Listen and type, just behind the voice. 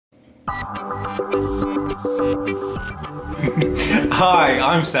Hi,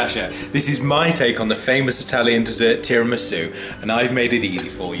 I'm Sacha. This is my take on the famous Italian dessert tiramisu, and I've made it easy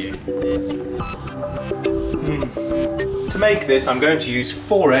for you. To make this, I'm going to use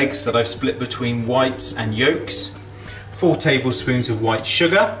 4 eggs that I've split between whites and yolks, 4 tablespoons of white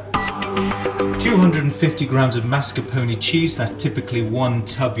sugar, 250 grams of mascarpone cheese, that's typically 1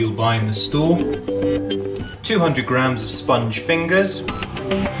 tub you'll buy in the store, 200 grams of sponge fingers,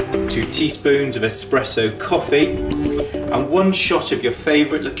 2 teaspoons of espresso coffee, and 1 shot of your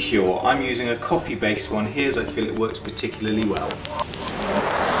favourite liqueur. I'm using a coffee-based one here as I feel it works particularly well.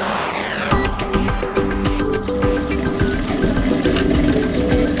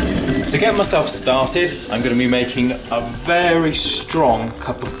 To get myself started, I'm going to be making a very strong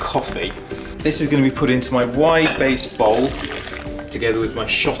cup of coffee. This is going to be put into my wide-based bowl together with my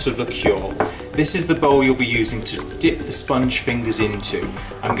shot of liqueur. This is the bowl you'll be using to dip the sponge fingers into.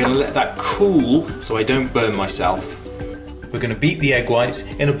 I'm going to let that cool so I don't burn myself. We're going to beat the egg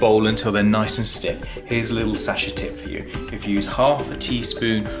whites in a bowl until they're nice and stiff. Here's a little Sacha tip for you. If you use half a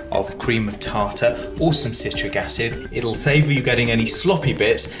teaspoon of cream of tartar or some citric acid, it'll save you getting any sloppy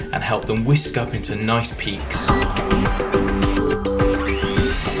bits and help them whisk up into nice peaks.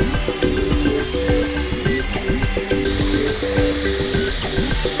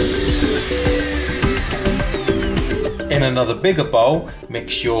 In another bigger bowl,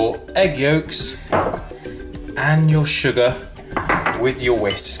 mix your egg yolks and your sugar with your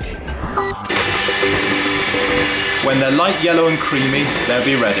whisk. When they're light yellow and creamy, they'll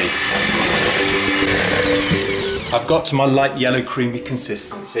be ready. I've got to my light yellow creamy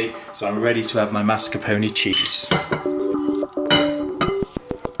consistency, so I'm ready to add my mascarpone cheese.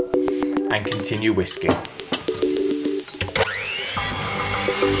 And continue whisking.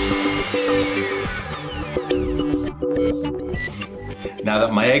 Now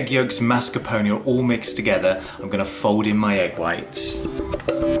that my egg yolks and mascarpone are all mixed together, I'm going to fold in my egg whites.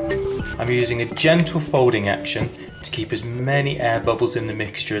 I'm using a gentle folding action to keep as many air bubbles in the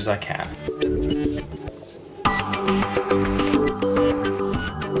mixture as I can.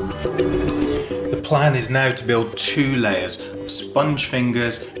 The plan is now to build 2 layers of sponge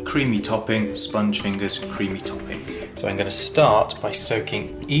fingers, creamy topping, sponge fingers, creamy topping. So I'm going to start by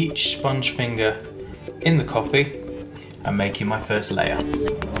soaking each sponge finger in the coffee and making my first layer.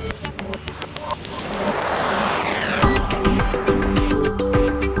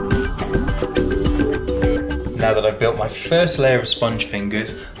 Now that I've built my first layer of sponge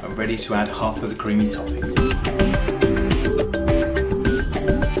fingers, I'm ready to add half of the creamy topping.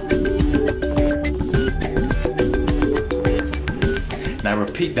 Now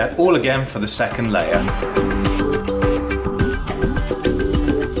repeat that all again for the second layer.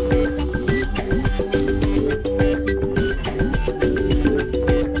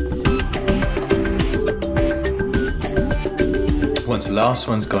 Once the last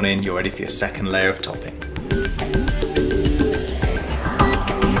one's gone in, you're ready for your second layer of topping.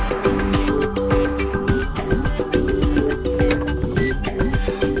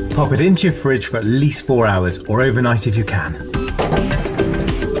 Pop it into your fridge for at least 4 hours, or overnight if you can.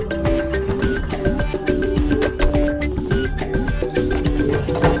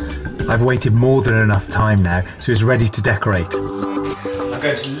 I've waited more than enough time now, so it's ready to decorate. I'm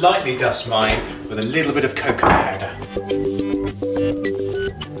going to lightly dust mine with a little bit of cocoa powder.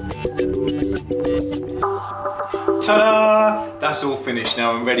 Ta-da! That's all finished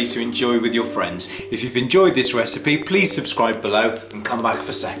now and ready to enjoy with your friends. If you've enjoyed this recipe, please subscribe below and come back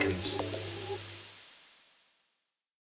for seconds.